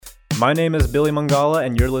My name is Billy Mangala,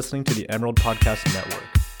 and you're listening to the Emerald Podcast Network.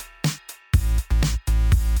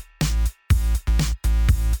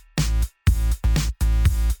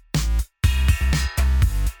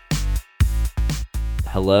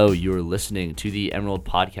 Hello, you're listening to the Emerald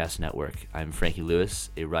Podcast Network. I'm Frankie Lewis,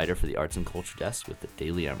 a writer for the Arts and Culture Desk with the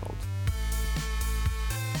Daily Emerald.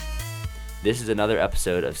 This is another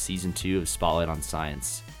episode of Season 2 of Spotlight on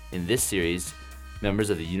Science. In this series,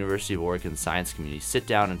 members of the University of Oregon science community sit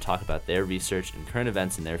down and talk about their research and current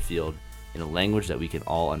events in their field in a language that we can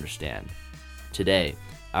all understand. Today,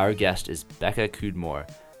 our guest is Becca Cudmore,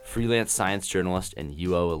 freelance science journalist and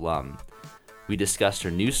UO alum. We discussed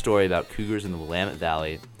her new story about cougars in the Willamette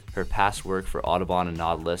Valley, her past work for Audubon and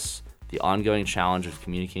Nautilus, the ongoing challenge of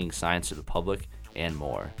communicating science to the public, and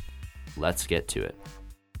more. Let's get to it.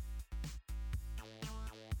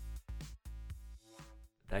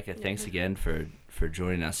 Becca, thanks again for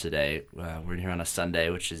joining us today. We're here on a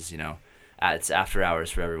Sunday, which is, it's after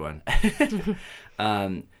hours for everyone.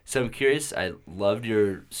 So I'm curious, I loved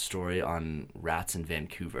your story on rats in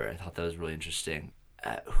Vancouver. I thought that was really interesting.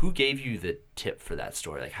 Who gave you the tip for that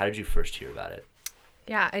story? Like, how did you first hear about it?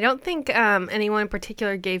 Yeah, I don't think anyone in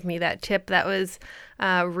particular gave me that tip. That was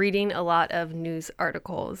reading a lot of news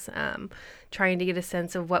articles, trying to get a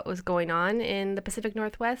sense of what was going on in the Pacific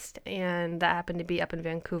Northwest, and that happened to be up in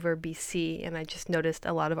Vancouver, BC, and I just noticed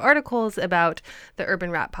a lot of articles about the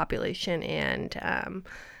urban rat population and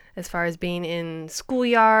as far as being in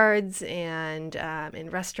schoolyards and in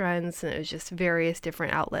restaurants, and it was just various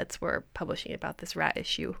different outlets were publishing about this rat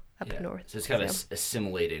issue up north. So it's kind of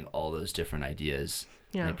assimilating all those different ideas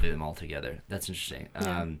and putting them all together. That's interesting.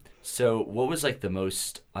 So what was like the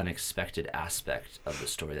most unexpected aspect of the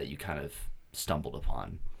story that you kind of stumbled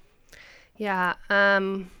upon? Yeah,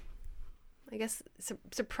 I guess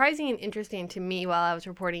surprising and interesting to me while I was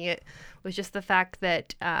reporting it was just the fact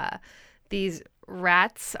that these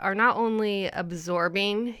rats are not only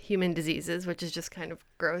absorbing human diseases, which is just kind of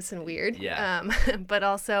gross and weird, but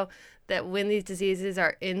also that when these diseases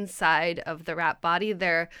are inside of the rat body,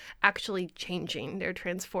 they're actually changing, they're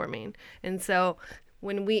transforming. And so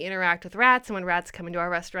when we interact with rats and when rats come into our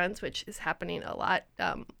restaurants, which is happening a lot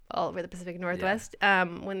all over the Pacific Northwest,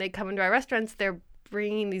 when they come into our restaurants, they're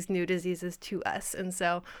bringing these new diseases to us. And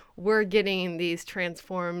so we're getting these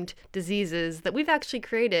transformed diseases that we've actually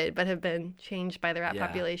created but have been changed by the rat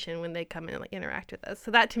population when they come in and interact with us. So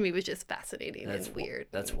that to me was just fascinating and weird.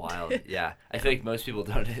 That's wild. Yeah. I think most people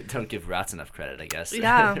don't give rats enough credit, I guess.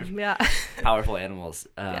 Yeah. Powerful animals.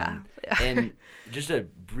 And just a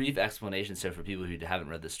brief explanation, so for people who haven't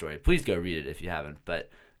read the story, please go read it if you haven't. But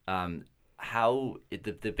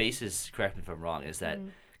the basis, correct me if I'm wrong, is that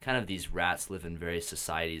kind of these rats live in various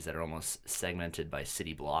societies that are almost segmented by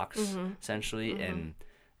city blocks, essentially. And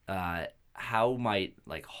how might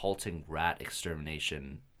like halting rat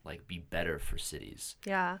extermination like be better for cities?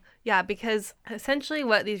 Yeah, because essentially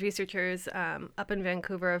what these researchers up in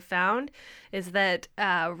Vancouver have found is that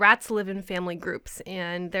rats live in family groups,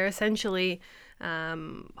 and they're essentially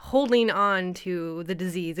holding on to the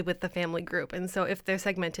disease with the family group. And so if they're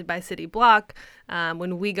segmented by city block,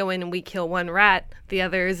 when we go in and we kill one rat, the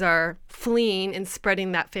others are fleeing and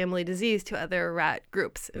spreading that family disease to other rat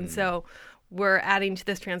groups. And so we're adding to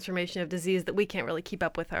this transformation of disease that we can't really keep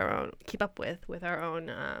up with our own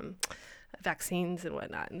vaccines and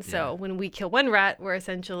whatnot. And so when we kill one rat, we're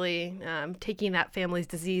essentially taking that family's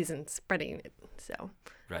disease and spreading it. So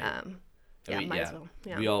might as well.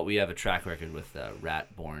 Yeah. We have a track record with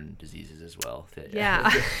rat-borne diseases as well. We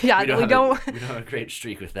don't have a great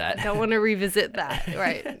streak with that. Don't want to revisit that,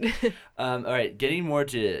 right? All right, getting more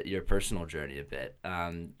to your personal journey a bit.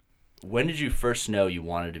 When did you first know you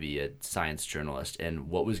wanted to be a science journalist, and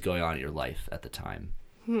what was going on in your life at the time?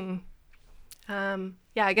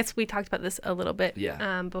 I guess we talked about this a little bit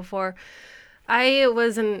before. I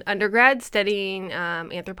was an undergrad studying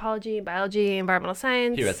anthropology, biology, environmental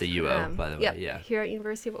science. Here at the UO, by the way. Here at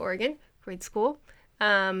University of Oregon, grade school.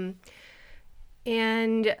 And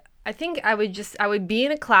I think I would be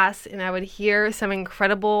in a class and I would hear some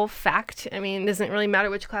incredible fact. I mean, it doesn't really matter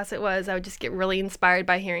which class it was. I would just get really inspired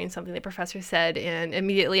by hearing something the professor said, and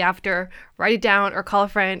immediately after write it down or call a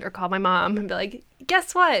friend or call my mom and be like,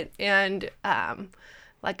 guess what? And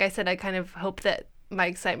like I said, I kind of hope that my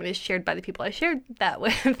excitement is shared by the people I shared that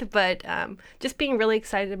with, but just being really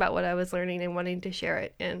excited about what I was learning and wanting to share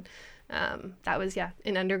it. And that was,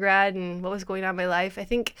 in undergrad and what was going on in my life. I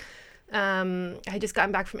think I had just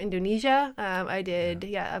gotten back from Indonesia. I did,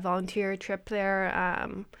 a volunteer trip there,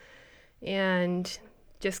 and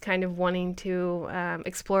just kind of wanting to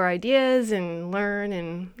explore ideas and learn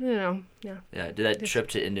and, yeah. Yeah. Did that trip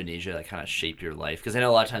to Indonesia like kind of shape your life? Because I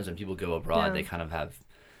know a lot of times when people go abroad, they kind of have,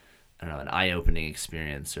 I don't know, an eye-opening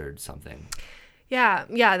experience or something. Yeah,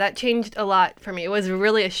 that changed a lot for me. It was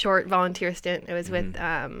really a short volunteer stint. It was with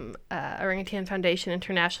Orangutan Foundation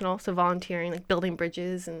International, so volunteering, like building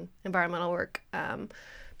bridges and environmental work.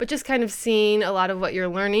 But just kind of seeing a lot of what you're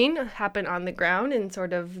learning happen on the ground and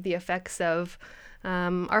sort of the effects of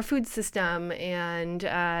our food system and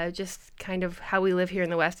just kind of how we live here in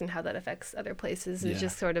the West and how that affects other places is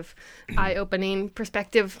just sort of eye-opening,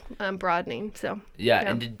 perspective broadening. So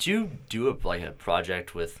and did you do a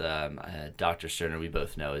project with Dr. Sterner? We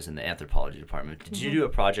both know is in the anthropology department. Did you do a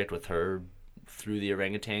project with her through the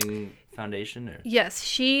Orangutan Foundation? Or? Yes,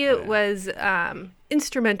 she was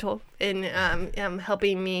instrumental in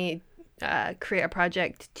helping me create a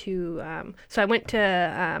project to so I went to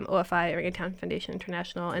OFI, Orangutan Foundation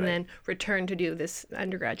International, and then returned to do this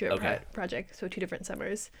undergraduate project, so 2 different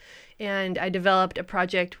summers. And I developed a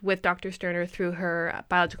project with Dr. Sterner through her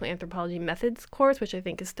biological anthropology methods course, which I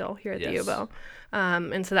think is still here at the U of L.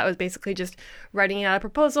 And so that was basically just writing out a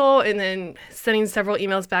proposal and then sending several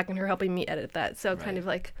emails back and her helping me edit that. So kind of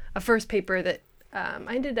like a first paper that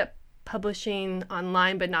I ended up publishing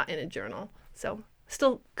online but not in a journal. So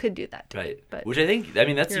still could do that too. Right. But, which I think,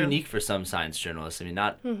 that's unique for some science journalists. I mean,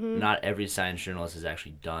 not every science journalist has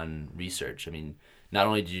actually done research. I mean, not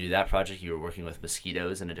only did you do that project, you were working with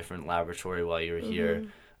mosquitoes in a different laboratory while you were here.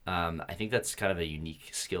 I think that's kind of a unique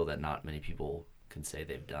skill that not many people can say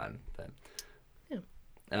they've done. But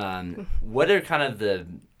what are kind of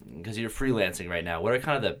because you're freelancing right now, what are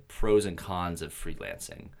kind of the pros and cons of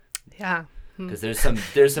freelancing? Yeah. Because there's some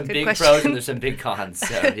big question. pros and there's some big cons.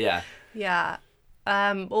 So, yeah. Yeah.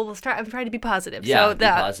 Well, we'll start. I'm trying to be positive. Yeah, so be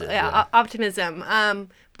positive. Optimism.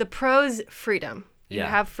 The pros, freedom. You Yeah.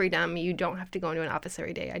 have freedom. You don't have to go into an office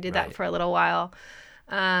every day. I did that for a little while,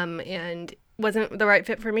 and wasn't the right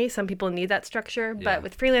fit for me. Some people need that structure, but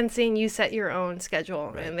with freelancing, you set your own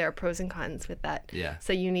schedule, and there are pros and cons with that. Yeah.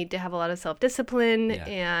 So you need to have a lot of self-discipline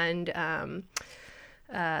and.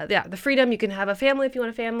 The freedom. You can have a family if you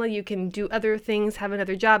want a family. You can do other things, have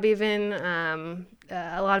another job even.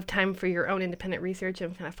 A lot of time for your own independent research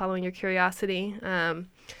and kind of following your curiosity.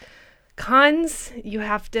 Cons, you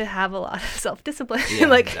have to have a lot of self-discipline,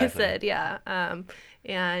 I said.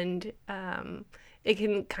 And it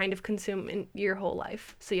can kind of consume your whole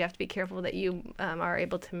life. So you have to be careful that you are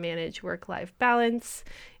able to manage work-life balance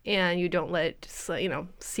and you don't let it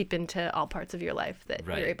seep into all parts of your life that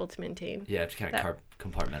you're able to maintain. Yeah, to kind of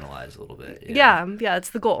compartmentalize a little bit. Yeah,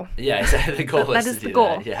 it's the goal. Yeah, exactly. The goal that is is to the do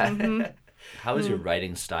goal. That. Yeah. How has your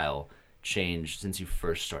writing style changed since you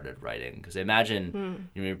first started writing? Because I imagine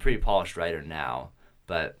you're a pretty polished writer now,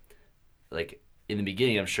 but like in the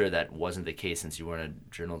beginning, I'm sure that wasn't the case since you weren't a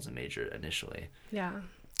journalism major initially. Yeah.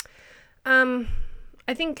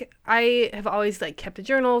 I think I have always kept a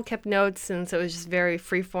journal, kept notes, and so it was just very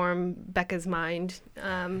freeform Becca's mind.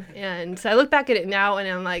 And so I look back at it now and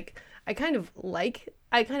I'm like, I kind of like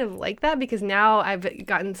that because now I've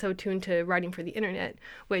gotten so tuned to writing for the internet,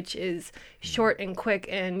 which is short and quick,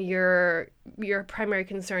 and your primary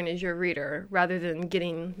concern is your reader rather than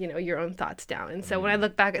getting your own thoughts down. And so when I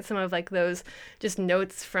look back at some of those just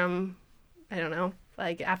notes from, I don't know,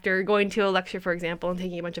 after going to a lecture, for example, and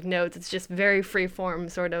taking a bunch of notes, it's just very free form,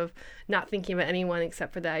 sort of not thinking about anyone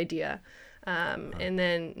except for the idea. And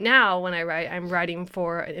then now when I write, I'm writing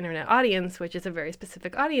for an internet audience, which is a very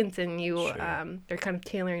specific audience, and they're kind of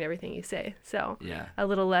tailoring everything you say. So a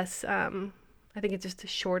little less, I think it's just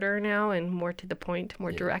shorter now and more to the point,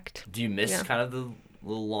 more direct. Do you miss kind of the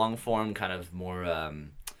little long form, kind of more,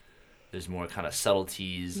 there's more kind of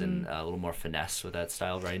subtleties and a little more finesse with that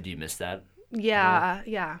style of writing? Do you miss that? Yeah.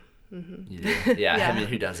 Mm-hmm. You do? Yeah. I mean,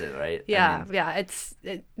 who doesn't, right? Yeah. It's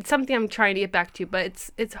something I'm trying to get back to, but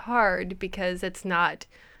it's hard because it's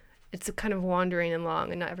kind of wandering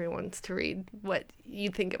along, and not everyone wants to read what you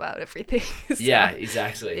think about everything. So, yeah,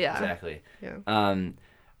 exactly. Yeah. Exactly. Yeah.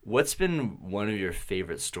 What's been one of your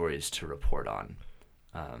favorite stories to report on,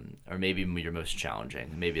 or maybe your most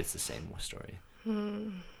challenging? Maybe it's the same story.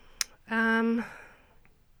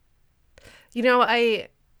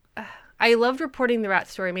 I loved reporting the rat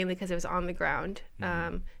story mainly because it was on the ground,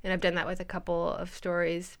 and I've done that with a couple of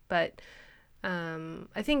stories. But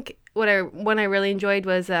I think one I really enjoyed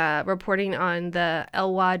was reporting on the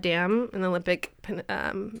Elwha Dam in the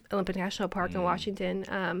Olympic National Park in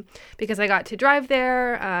Washington, because I got to drive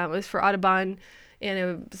there. It was for Audubon, and it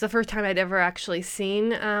was the first time I'd ever actually seen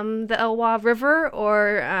the Elwha River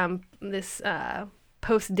or this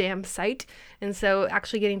post-dam site. And so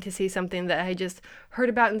actually getting to see something that I just heard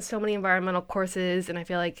about in so many environmental courses, and I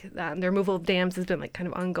feel like the removal of dams has been like kind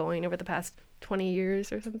of ongoing over the past 20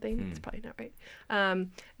 years or something. It's probably not right.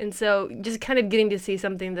 And so just kind of getting to see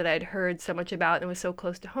something that I'd heard so much about and was so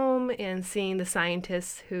close to home, and seeing the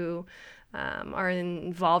scientists who are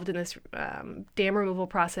involved in this dam removal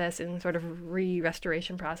process and sort of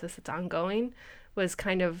restoration process that's ongoing was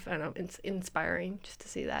kind of, I don't know, inspiring just to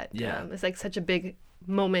see that. Yeah. It's like such a big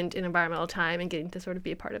moment in environmental time, and getting to sort of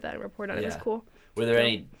be a part of that and report on it was cool. Were there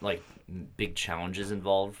any like big challenges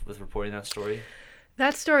involved with reporting that story?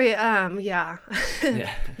 That story, yeah.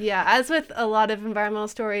 Yeah, as with a lot of environmental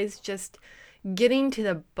stories, just getting to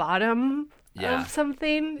the bottom of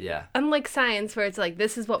something. Yeah. Unlike science, where it's like,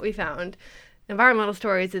 this is what we found. Environmental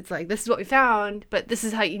stories, it's like, this is what we found, but this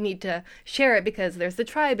is how you need to share it, because there's the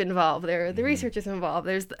tribe involved, there are the researchers involved,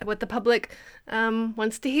 there's what the public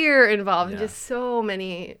wants to hear involved, and just so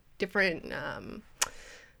many different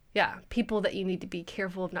people that you need to be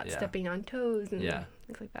careful of not stepping on toes and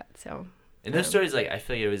things like that. So in those stories, like, I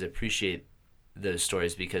feel like I always appreciate those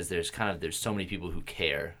stories because there's so many people who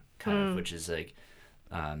care, which is like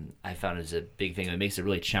I found is a big thing. It makes it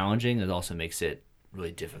really challenging. It also makes it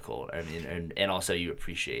really difficult. I mean, and also you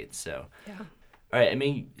appreciate. So all right. I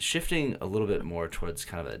mean, shifting a little bit more towards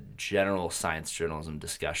kind of a general science journalism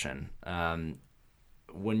discussion.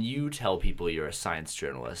 When you tell people you're a science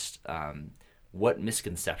journalist, what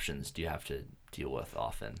misconceptions do you have to deal with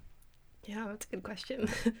often? Yeah, that's a good question.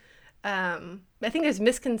 I think there's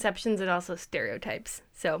misconceptions and also stereotypes,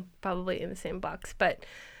 so probably in the same box. But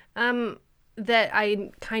that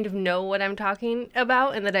I kind of know what I'm talking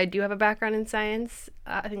about, and that I do have a background in science.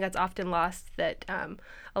 I think that's often lost, that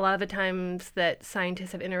a lot of the times that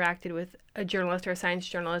scientists have interacted with a journalist or a science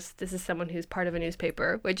journalist, this is someone who's part of a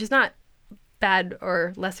newspaper, which is not bad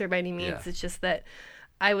or lesser by any means. It's just that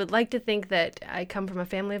I would like to think that I come from a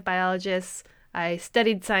family of biologists. I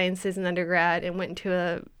studied sciences in undergrad and went into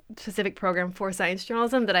a specific program for science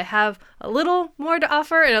journalism, that I have a little more to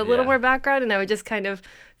offer and a little more background, and I would just kind of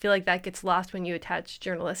feel like that gets lost when you attach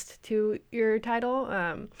journalist to your title.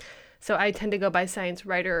 So I tend to go by science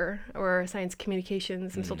writer or science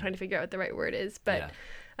communications. I'm still trying to figure out what the right word is, but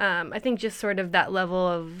I think just sort of that level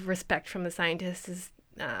of respect from the scientists is,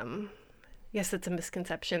 I guess that's a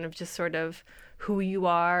misconception of just sort of who you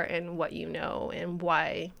are and what you know and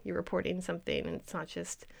why you're reporting something, and it's not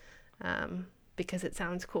just because it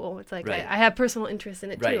sounds cool. It's like, I have personal interest in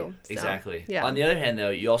it too. So, exactly. Yeah. On the other hand, though,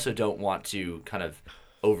 you also don't want to kind of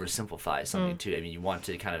oversimplify something too. I mean, you want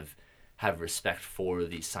to kind of have respect for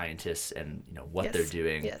these scientists and, you know, what they're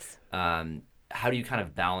doing. Yes. How do you kind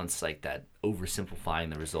of balance like that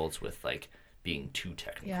oversimplifying the results with like being too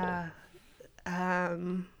technical? Yeah.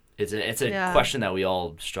 It's a question that we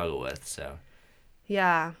all struggle with. So.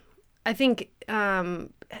 Yeah, I think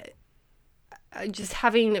just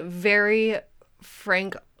having very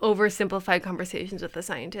frank, oversimplified conversations with the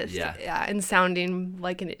scientist, and sounding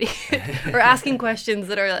like an idiot, or asking questions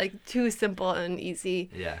that are like too simple and easy,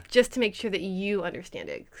 just to make sure that you understand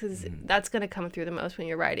it, because that's going to come through the most when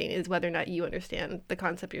you're writing, is whether or not you understand the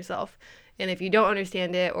concept yourself. And if you don't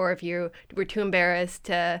understand it, or if you were too embarrassed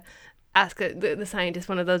to ask the scientist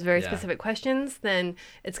one of those very specific questions, then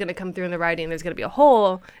it's going to come through in the writing. There's going to be a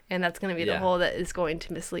hole, and that's going to be the hole that is going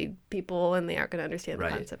to mislead people, and they aren't going to understand the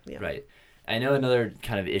concept. Right. I know another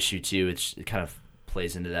kind of issue too, which kind of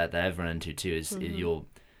plays into that I've run into too, is you'll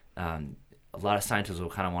a lot of scientists will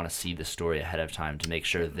kind of want to see the story ahead of time to make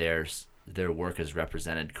sure their work is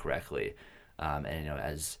represented correctly. And you know,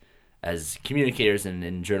 as communicators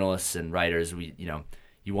and journalists and writers,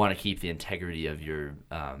 you want to keep the integrity of your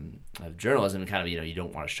of journalism, and kind of, you know, you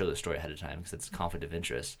don't want to show the story ahead of time because it's conflict of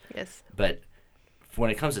interest. Yes. But when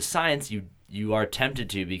it comes to science, you are tempted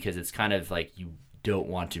to, because it's kind of like you don't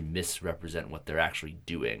want to misrepresent what they're actually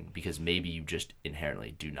doing, because maybe you just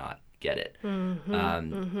inherently do not get it.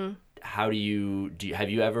 How do you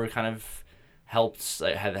have you ever kind of helped,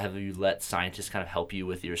 like, have you let scientists kind of help you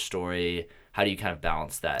with your story? How do you kind of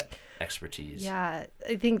balance that expertise? Yeah,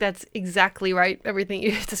 I think that's exactly right. Everything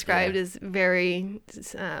you described is very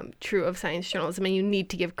true of science journalism, and you need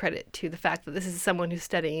to give credit to the fact that this is someone who's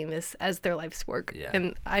studying this as their life's work. Yeah.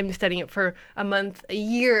 And I'm studying it for a month, a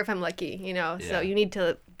year if I'm lucky, you know, so you need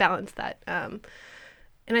to balance that. And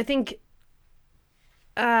I think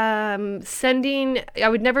I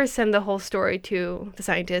would never send the whole story to the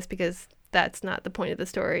scientist, because that's not the point of the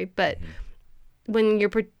story. But when you're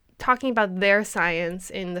talking about their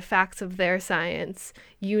science and the facts of their science,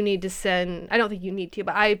 you need to send, I don't think you need to,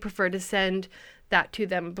 but I prefer to send that to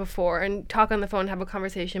them before and talk on the phone, have a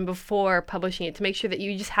conversation before publishing it to make sure that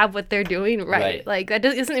you just have what they're doing right. Like that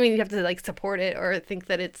doesn't mean you have to like support it or think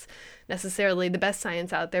that it's necessarily the best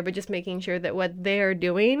science out there, but just making sure that what they're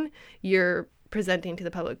doing, you're presenting to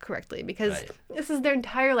the public correctly, because this is their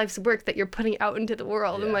entire life's work that you're putting out into the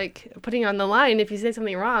world and like putting on the line. If you say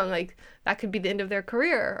something wrong, like that could be the end of their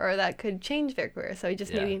career or that could change their career. So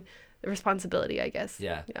just needing the responsibility, I guess.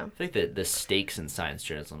 Yeah. I think that the stakes in science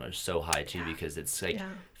journalism are so high too, because it's like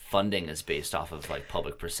funding is based off of like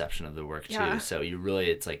public perception of the work too. So you really,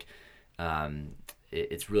 it's like,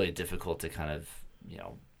 it's really difficult to kind of,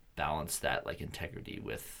 balance that like integrity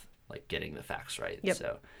with like getting the facts right.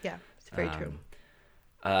 So it's very true.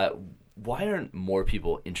 Why aren't more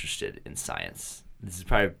people interested in science? This is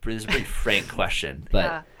a pretty frank question, but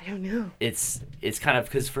I don't know. It's kind of,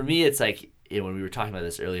 because for me, it's like, when we were talking about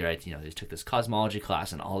this earlier, I just took this cosmology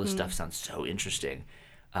class and all this stuff sounds so interesting.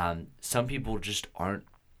 Some people just aren't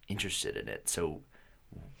interested in it. So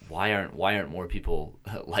why aren't more people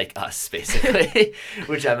like us, basically?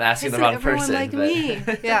 Which I'm asking the wrong person. Like me.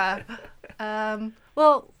 Yeah.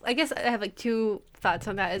 Well, I guess I have like two thoughts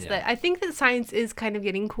on that. Is that I think that science is kind of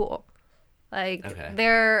getting cool. Like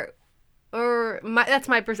that's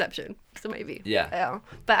my perception. So maybe. Yeah.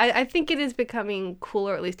 But I think it is becoming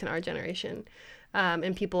cooler, at least in our generation,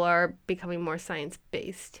 and people are becoming more science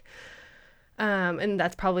based. And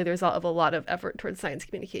that's probably the result of a lot of effort towards science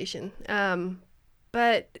communication.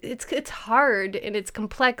 But it's hard and it's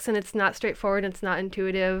complex and it's not straightforward and it's not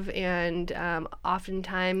intuitive, and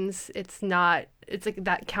oftentimes it's like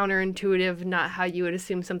that counterintuitive, not how you would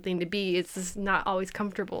assume something to be. It's just not always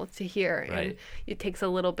comfortable to hear, and it takes a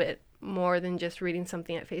little bit more than just reading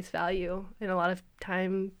something at face value. And a lot of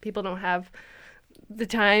time people don't have the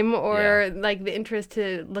time or like the interest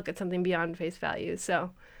to look at something beyond face value.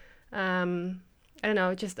 So I don't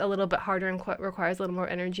know, just a little bit harder and requires a little more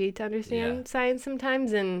energy to understand science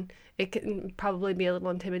sometimes, and it can probably be a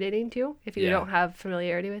little intimidating too if you don't have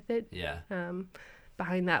familiarity with it.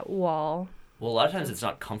 Behind that wall. Well, a lot of times it's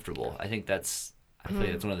not comfortable. I think that's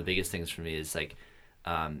one of the biggest things for me is like,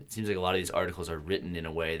 it seems like a lot of these articles are written in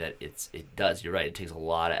a way that it does. You're right. It takes a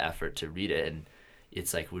lot of effort to read it, and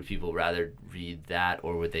it's like, would people rather read that,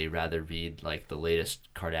 or would they rather read like the latest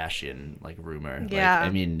Kardashian like rumor? Yeah. Like,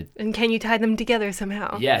 I mean, and can you tie them together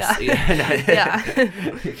somehow? Yes. Yeah.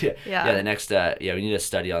 The next, we need a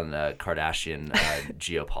study on the Kardashian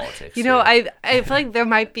geopolitics. I feel like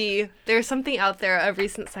there's something out there, a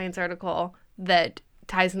recent science article that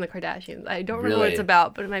ties in the Kardashians. I don't remember what it's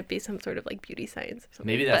about, but it might be some sort of like beauty science or something.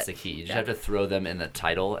 Maybe that's the key. You just have to throw them in the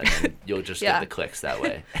title, and then you'll just get the clicks that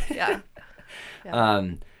way.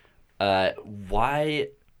 Why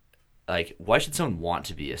should someone want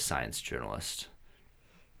to be a science journalist?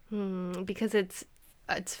 Because it's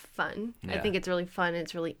fun. I think it's really fun.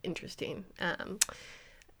 It's really interesting.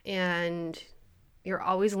 And you're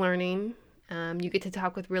always learning. You get to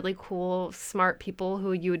talk with really cool, smart people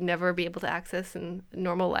who you would never be able to access in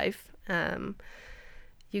normal life.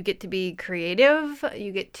 You get to be creative.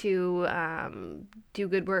 You get to do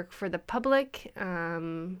good work for the public.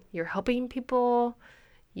 You're helping people.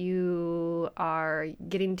 You are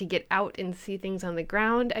getting to get out and see things on the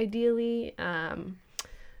ground, ideally.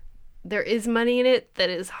 There is money in it that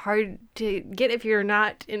is hard to get if you're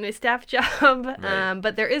not in a staff job.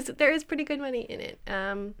 But there is pretty good money in it.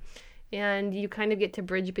 And you kind of get to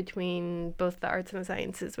bridge between both the arts and the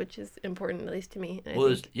sciences, which is important, at least to me.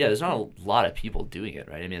 There's not a lot of people doing it,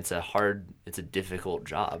 right? I mean, it's a difficult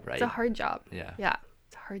job, right? It's a hard job. Yeah,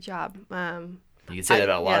 it's a hard job. You can say that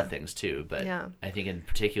about a lot of things too, but I think in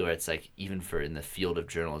particular, it's like even in the field of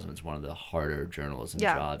journalism, it's one of the harder journalism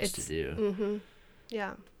jobs to do.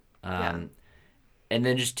 Mm-hmm. And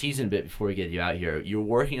then just teasing a bit before we get you out here, you're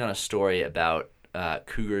working on a story about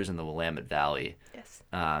cougars in the Willamette Valley. Yes.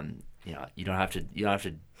 You don't have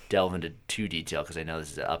to delve into too detail because I know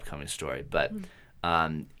this is an upcoming story, but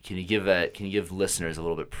can you give listeners a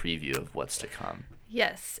little bit preview of what's to come?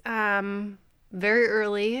 Yes. Very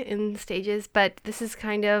early in stages, but this is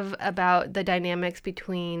kind of about the dynamics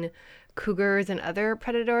between cougars and other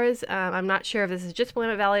predators. I'm not sure if this is just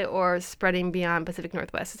Willamette Valley or spreading beyond Pacific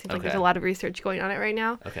Northwest. It seems like there's a lot of research going on it right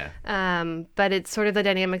now. Okay. But it's sort of the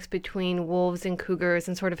dynamics between wolves and cougars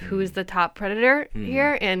and sort of who's the top predator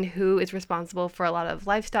here and who is responsible for a lot of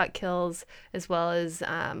livestock kills, as well as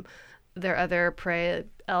their other prey,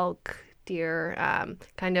 elk, deer,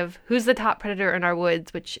 kind of who's the top predator in our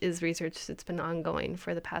woods, which is research that's been ongoing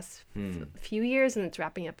for the past few years, and it's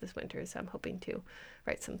wrapping up this winter. So I'm hoping to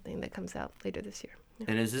write something that comes out later this year.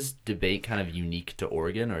 And is this debate kind of unique to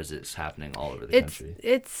Oregon, or is it happening all over the country?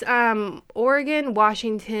 It's Oregon,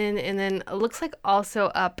 Washington, and then it looks like also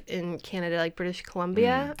up in Canada, like British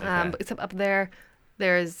Columbia. Okay. Except up there,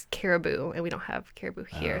 there's caribou, and we don't have caribou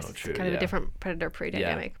here. Oh, So true, it's kind of yeah. a different predator-prey Yeah.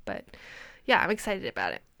 dynamic. But yeah, I'm excited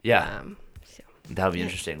about it. Yeah. So, That'll be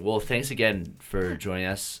interesting. Well, thanks again for joining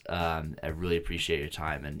us. I really appreciate your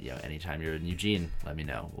time, and anytime you're in Eugene, let me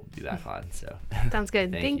know. We'll be back on. So sounds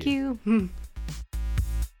good. Thank Thank you.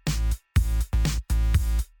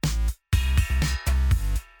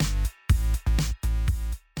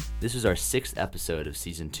 This is our 6th episode of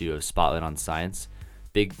Season 2 of Spotlight on Science.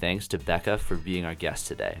 Big thanks to Becca for being our guest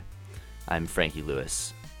today. I'm Frankie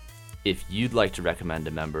Lewis. If you'd like to recommend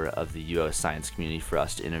a member of the UO science community for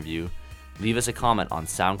us to interview, leave us a comment on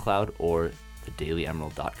SoundCloud or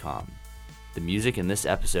thedailyemerald.com. The music in this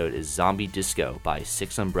episode is Zombie Disco by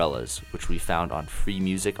Six Umbrellas, which we found on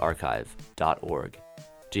freemusicarchive.org.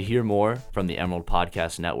 To hear more from the Emerald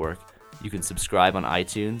Podcast Network, you can subscribe on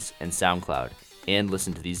iTunes and SoundCloud and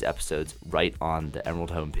listen to these episodes right on the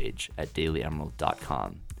Emerald homepage at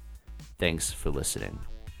dailyemerald.com. Thanks for listening.